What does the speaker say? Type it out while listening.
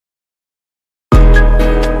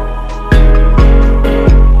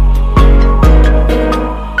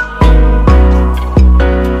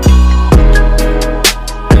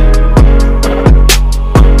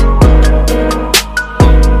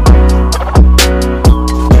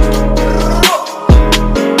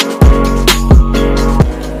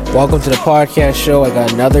Welcome to the podcast show. I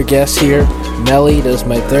got another guest here, Melly. This is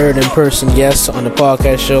my third in-person guest on the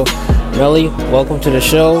podcast show. Melly, welcome to the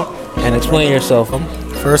show, and explain yourself.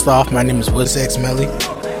 First off, my name is Wizxmelly.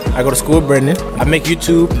 I go to school with Brendan. I make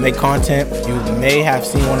YouTube, make content. You may have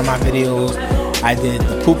seen one of my videos. I did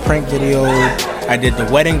the poop prank video. I did the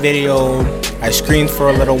wedding video. I screened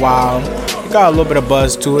for a little while. It got a little bit of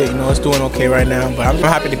buzz to it. It's doing okay right now. But I'm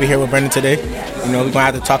happy to be here with Brendan today. We're going to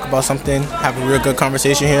have to talk about something, have a real good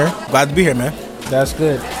conversation here. Glad to be here, man. That's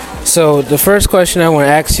good. So the first question I want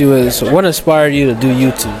to ask you is, what inspired you to do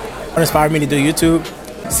YouTube? What inspired me to do YouTube?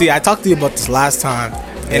 See, I talked to you about this last time.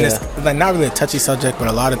 And it's like not really a touchy subject, but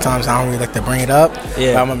a lot of times I don't really like to bring it up.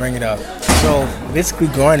 Yeah. But I'm going to bring it up. So basically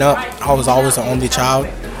growing up, I was always the only child.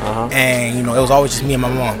 And, it was always just me and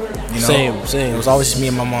my mom. Same. It was always just me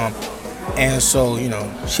and my mom. And so,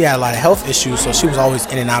 she had a lot of health issues, so she was always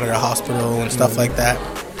in and out of the hospital and stuff like that.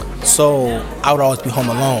 So I would always be home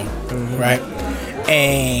alone, right?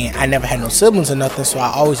 And I never had no siblings or nothing, so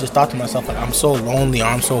I always just thought to myself, like, I'm so lonely or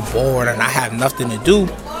I'm so bored and I have nothing to do.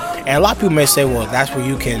 And a lot of people may say, well, that's where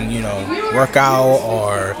you can, work out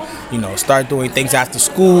or, start doing things after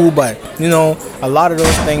school. But, a lot of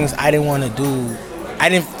those things I didn't want to do. I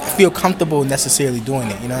didn't feel comfortable necessarily doing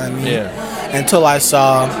it, you know what I mean? Yeah. Until I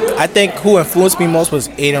think who influenced me most was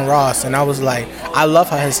Aiden Ross. And I was like, I love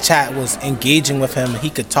how his chat was engaging with him. He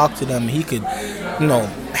could talk to them. He could,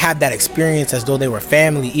 have that experience as though they were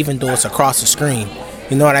family, even though it's across the screen.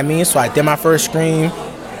 You know what I mean? So I did my first stream.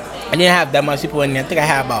 I didn't have that much people in there. I think I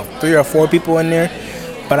had about 3 or 4 people in there.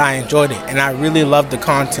 But I enjoyed it, and I really loved the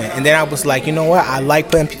content. And then I was like, you know what? I like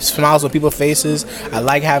putting smiles on people's faces. I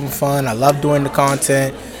like having fun. I love doing the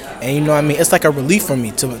content. And you know what I mean? It's like a relief for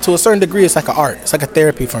me. To a certain degree, it's like an art. It's like a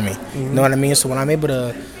therapy for me. You know what I mean? So when I'm able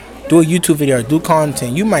to do a YouTube video or do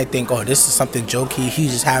content, you might think, oh, this is something jokey.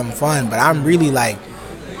 He's just having fun. But I'm really like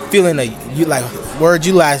feeling word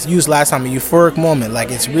you used last time, a euphoric moment.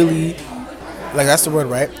 Like it's really, like that's the word,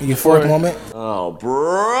 right? Euphoric moment. Oh,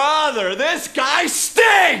 brother, this guy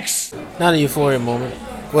stinks! Not a euphoria moment.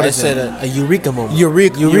 What I said, a eureka moment.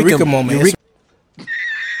 Eureka moment.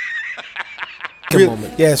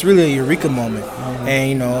 Moment. Yeah, it's really a eureka moment.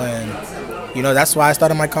 And that's why I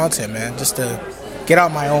started my content, man. Just to get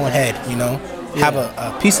out my own head, have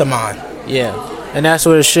a peace of mind. Yeah. And that's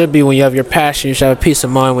what it should be when you have your passion. You should have a peace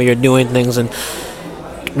of mind when you're doing things, and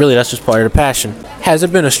really that's just part of the passion. Has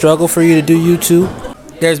it been a struggle for you to do YouTube?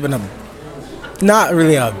 There's been not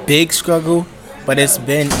really a big struggle, but it's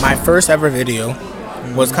been my first ever video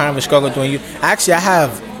was kind of a struggle doing YouTube. Actually, I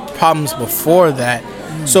have problems before that.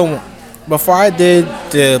 So before I did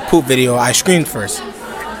the poop video, I screened first,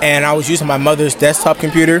 and I was using my mother's desktop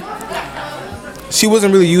computer. She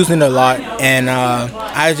wasn't really using it a lot, and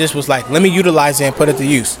I just was like, let me utilize it and put it to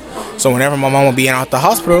use. So whenever my mom would be out the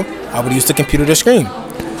hospital, I would use the computer to screen.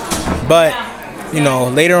 But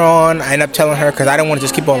later on, I ended up telling her, because I didn't want to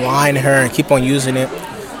just keep on lying to her and keep on using it.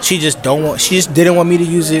 She just didn't want me to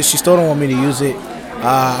use it. She still don't want me to use it.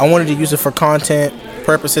 I wanted to use it for content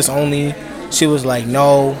purposes only. She was like,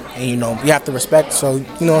 no, and you have to respect. So, you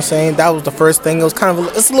know what I'm saying? That was the first thing. It was kind of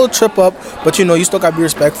it's a little trip up, but you still gotta be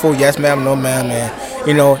respectful. Yes, ma'am, no, ma'am,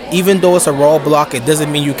 and even though it's a roadblock, it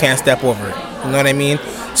doesn't mean you can't step over it. You know what I mean?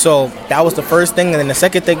 So that was the first thing, and then the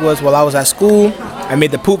second thing was while I was at school, I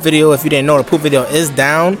made the poop video. If you didn't know, the poop video is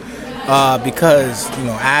down because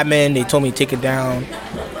admin, they told me to take it down.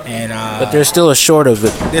 And but there's still a short of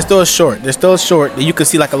it. There's still a short. You can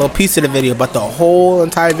see like a little piece of the video, but the whole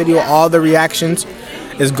entire video, all the reactions,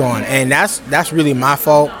 is gone. And that's really my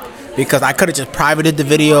fault, because I could have just privated the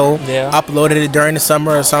video, uploaded it during the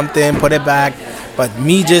summer or something, put it back. But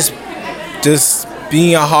me just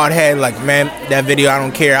being a hard head, like, man, that video, I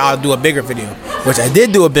don't care. I'll do a bigger video, which I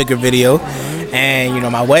did do a bigger video. And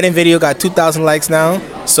my wedding video got 2,000 likes now.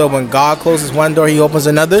 So when God closes one door, He opens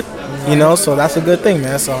another. So that's a good thing,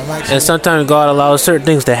 man. So and sometimes God allows certain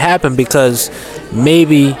things to happen because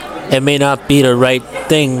maybe it may not be the right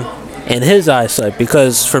thing in His eyesight.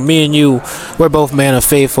 Because for me and you, we're both men of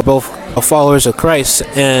faith, we're both followers of Christ.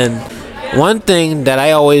 And one thing that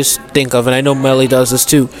I always think of, and I know Melly does this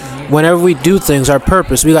too, whenever we do things, our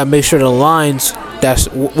purpose, we gotta make sure the lines that's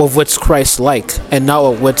with what's Christ like and not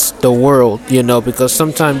with what's the world, because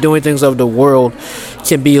sometimes doing things of the world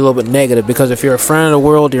can be a little bit negative, because if you're a friend of the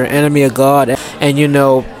world, you're an enemy of God. And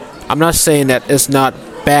I'm not saying that it's not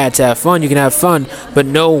bad to have fun. You can have fun, but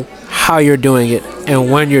know how you're doing it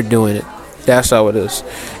and when you're doing it. That's how it is.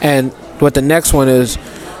 And what the next one is,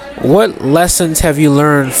 what lessons have you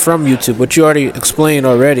learned from YouTube? What you already explained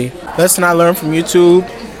already. Lesson I learned from YouTube,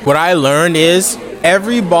 what I learned is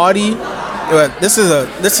everybody, this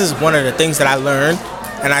is one of the things that I learned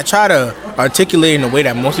and I try to articulate in a way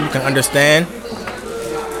that most people can understand.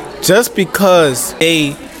 Just because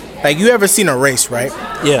like, you ever seen a race, right?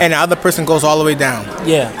 Yeah. And the other person goes all the way down.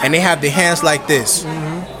 Yeah. And they have their hands like this.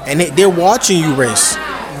 And they're watching you race.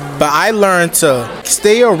 But I learned to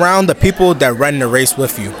stay around the people that run the race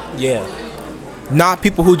with you. Yeah. Not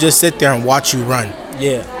people who just sit there and watch you run.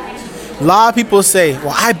 Yeah. A lot of people say,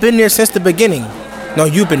 well, I've been there since the beginning. No,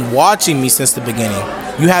 you've been watching me since the beginning.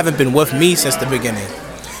 You haven't been with me since the beginning.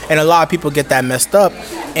 And a lot of people get that messed up.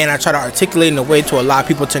 And I try to articulate in a way to allow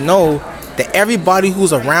people to know that everybody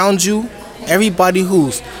who's around you, everybody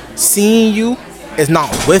who's seeing you is not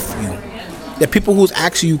with you. The people who's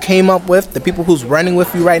actually you came up with, the people who's running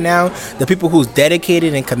with you right now, the people who's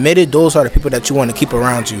dedicated and committed, those are the people that you want to keep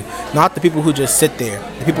around you. Not the people who just sit there,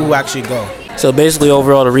 the people who actually go. So basically,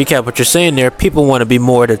 overall, to recap what you're saying there, people want to be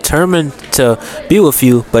more determined to be with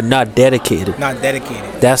you, but not dedicated. Not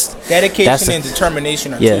dedicated. Dedication and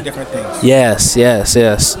determination are two different things. Yes.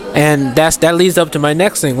 And that leads up to my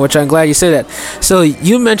next thing, which I'm glad you said that. So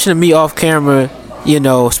you mentioned to me off camera,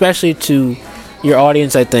 especially to your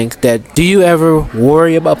audience, I think, that do you ever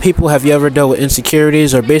worry about people? Have you ever dealt with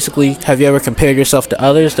insecurities, or basically have you ever compared yourself to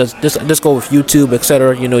others? Does this go with YouTube,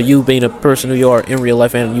 etc.? You being a person who you are in real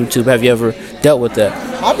life and on YouTube, have you ever dealt with that?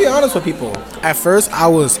 I'll be honest with people. At first, I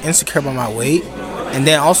was insecure about my weight, and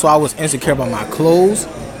then also I was insecure about my clothes,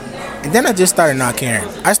 and then I just started not caring.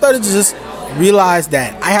 I started to just realize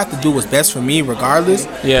that I have to do what's best for me regardless.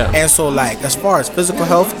 Yeah. And so, like, as far as physical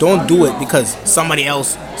health, don't do it because somebody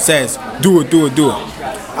else says do it.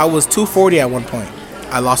 I was 240 at one point.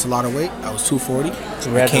 I lost a lot of weight. I was 240.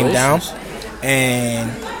 I came down.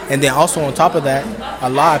 And then also on top of that, a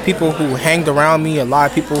lot of people who hanged around me, a lot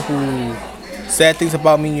of people who said things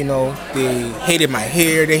about me, they hated my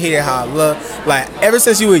hair, they hated how I look. Like, ever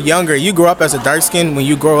since you were younger, you grow up as a dark skin. When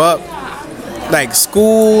you grow up, like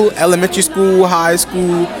school, elementary school, high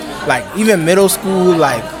school, like even middle school,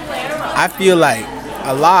 like I feel like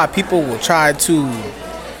a lot of people will try to,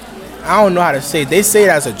 I don't know how to say it. They say it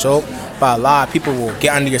as a joke, but a lot of people will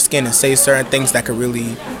get under your skin and say certain things that could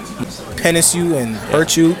really punish you and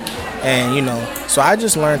hurt you. And so I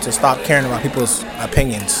just learned to stop caring about people's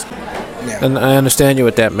opinions. Yeah. And I understand you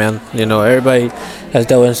with that, man. Everybody has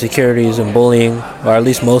dealt with insecurities and bullying, or at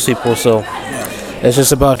least most people, so it's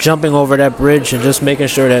just about jumping over that bridge and just making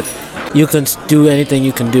sure that you can do anything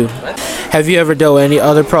you can do. Have you ever dealt with any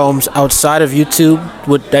other problems outside of YouTube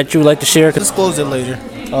that you would like to share? Disclose it later.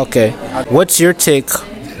 Okay. What's your take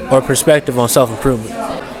or perspective on self-improvement?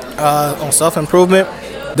 On self-improvement,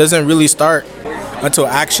 doesn't really start until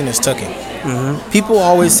action is taken. People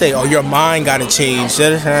always say, oh, your mind got to change.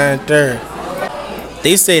 They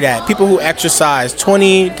say that people who exercise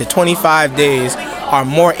 20 to 25 days are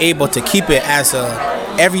more able to keep it as a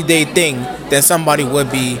everyday thing than somebody would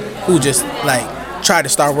be who just like try to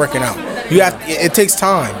start working out. It takes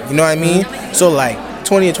time, you know what I mean? So like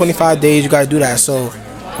 20 to 25 days, you got to do that. So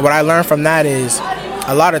what I learned from that is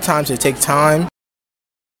a lot of times it takes time.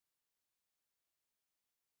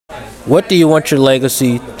 What do you want your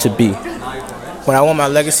legacy to be? What I want my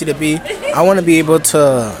legacy to be, I want to be able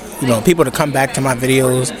to, people to come back to my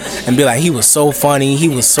videos and be like, he was so funny, he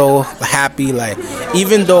was so happy. Like,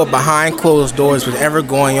 even though behind closed doors was ever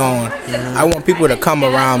going on, I want people to come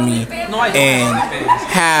around me and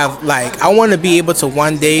have, like, I want to be able to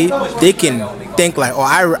one day, they can think like, oh,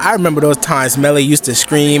 I remember those times Melly used to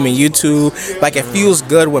scream in YouTube. Like, it feels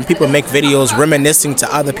good when people make videos reminiscing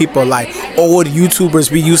to other people, like old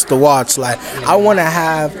YouTubers we used to watch. Like, I want to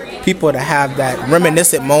have people to have that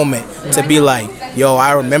reminiscent moment to be like, yo,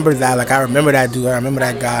 I remember that. Like, I remember that dude. I remember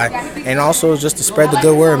that guy. And also just to spread the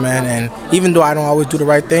good word, man. And even though I don't always do the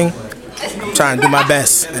right thing, I'm trying to do my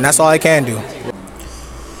best. And that's all I can do.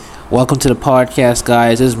 Welcome to the podcast,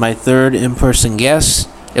 guys. This is my third in-person guest.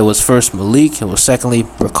 It was first Malik. It was secondly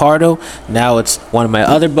Ricardo. Now it's one of my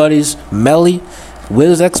other buddies, Melly.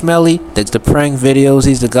 Wizxmelly, that's the prank videos.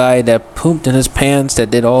 He's the guy that pooped in his pants, that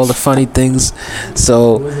did all the funny things.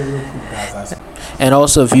 So, and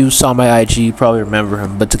also if you saw my IG, you probably remember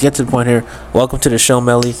him. But to get to the point here, welcome to the show,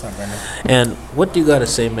 Melly. And what do you got to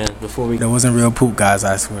say, man, before we... That wasn't real poop, guys,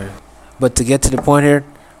 I swear. But to get to the point here,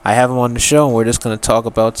 I have him on the show, and we're just going to talk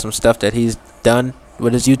about some stuff that he's done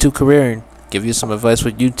with his YouTube career and give you some advice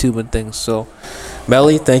with YouTube and things. So,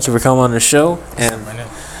 Melly, thank you for coming on the show. And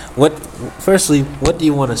firstly, what do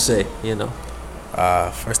you want to say,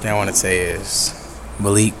 First thing I want to say is,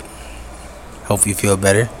 Malik, hope you feel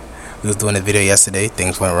better. We was doing a video yesterday.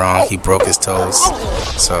 Things went wrong. He broke his toes.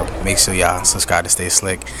 So make sure y'all subscribe to Stay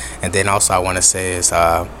Slick. And then also I want to say is,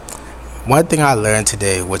 One thing I learned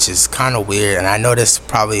today, which is kind of weird, and I know this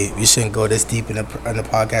probably we shouldn't go this deep in the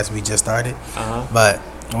podcast we just started, but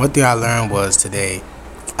one thing I learned was today,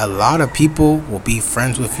 a lot of people will be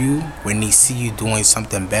friends with you when they see you doing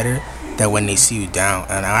something better than when they see you down.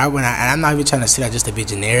 And I'm not even trying to say that just to be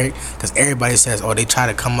generic, because everybody says, oh, they try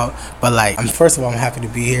to come up, but like, first of all, I'm happy to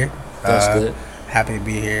be here. That's good. Happy to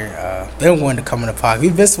be here. Been wanting to come in the podcast.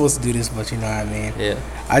 We've been supposed to do this, but you know what I mean. Yeah.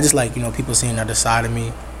 I just like, people seeing the other side of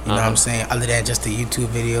me. You know what I'm saying? Other than just the YouTube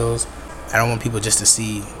videos, I don't want people just to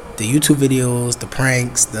see the YouTube videos, the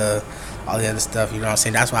pranks, all the other stuff. You know what I'm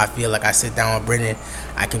saying? That's why I feel like I sit down with Brendan,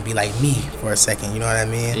 I can be like me for a second. You know what I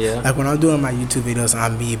mean? Yeah. Like when I'm doing my YouTube videos,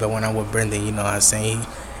 I'm me, but when I'm with Brendan, you know what I'm saying?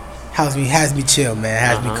 He has me chill, man.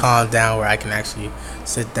 Has me calm down where I can actually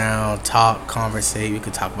sit down, talk, conversate. We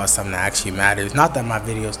could talk about something that actually matters. Not that my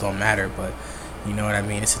videos don't matter, but you know what I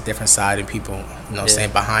mean? It's a different side of people, you know what I'm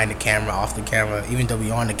saying, behind the camera, off the camera, even though we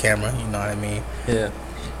on the camera, you know what I mean? Yeah.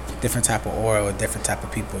 Different type of aura with different type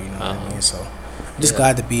of people, you know what I mean? So I'm just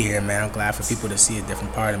glad to be here, man. I'm glad for people to see a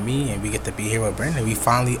different part of me, and we get to be here with Brendan. We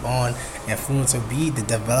finally on Influencer Be, the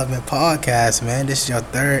development podcast, man. This is your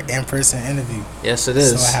third in-person interview. Yes, it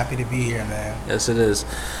is. So happy to be here, man. Yes, it is.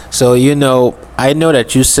 So, I know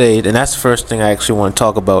that you say, and that's the first thing I actually want to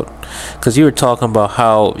talk about, because you were talking about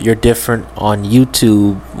how you're different on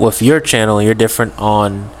YouTube with your channel, and you're different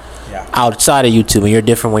on outside of YouTube, and you're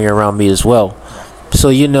different when you're around me as well. So,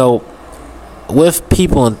 with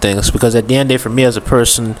people and things, because at the end of the day, for me as a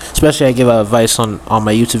person, especially I give out advice on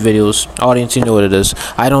my YouTube videos, audience, you know what it is.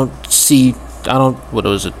 I don't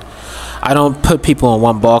put people in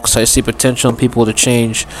one box. I see potential in people to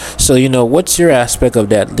change. So, what's your aspect of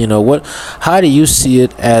that? How do you see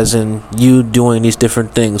it as in you doing these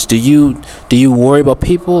different things? Do you worry about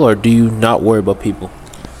people, or do you not worry about people?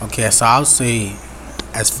 Okay, so I'll say,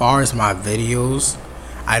 as far as my videos,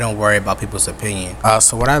 I don't worry about people's opinion.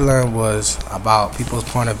 So what I learned was about people's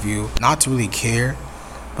point of view, not to really care.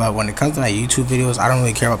 But when it comes to my YouTube videos, I don't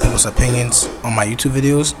really care about people's opinions on my YouTube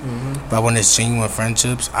videos. But when it's genuine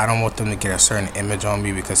friendships, I don't want them to get a certain image on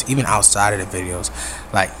me, because even outside of the videos,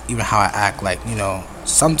 like even how I act, like,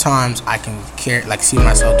 sometimes I can see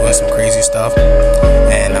myself doing some crazy stuff,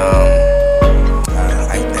 and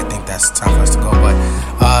I think that's time for us to go. But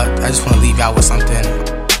I just want to leave y'all with something.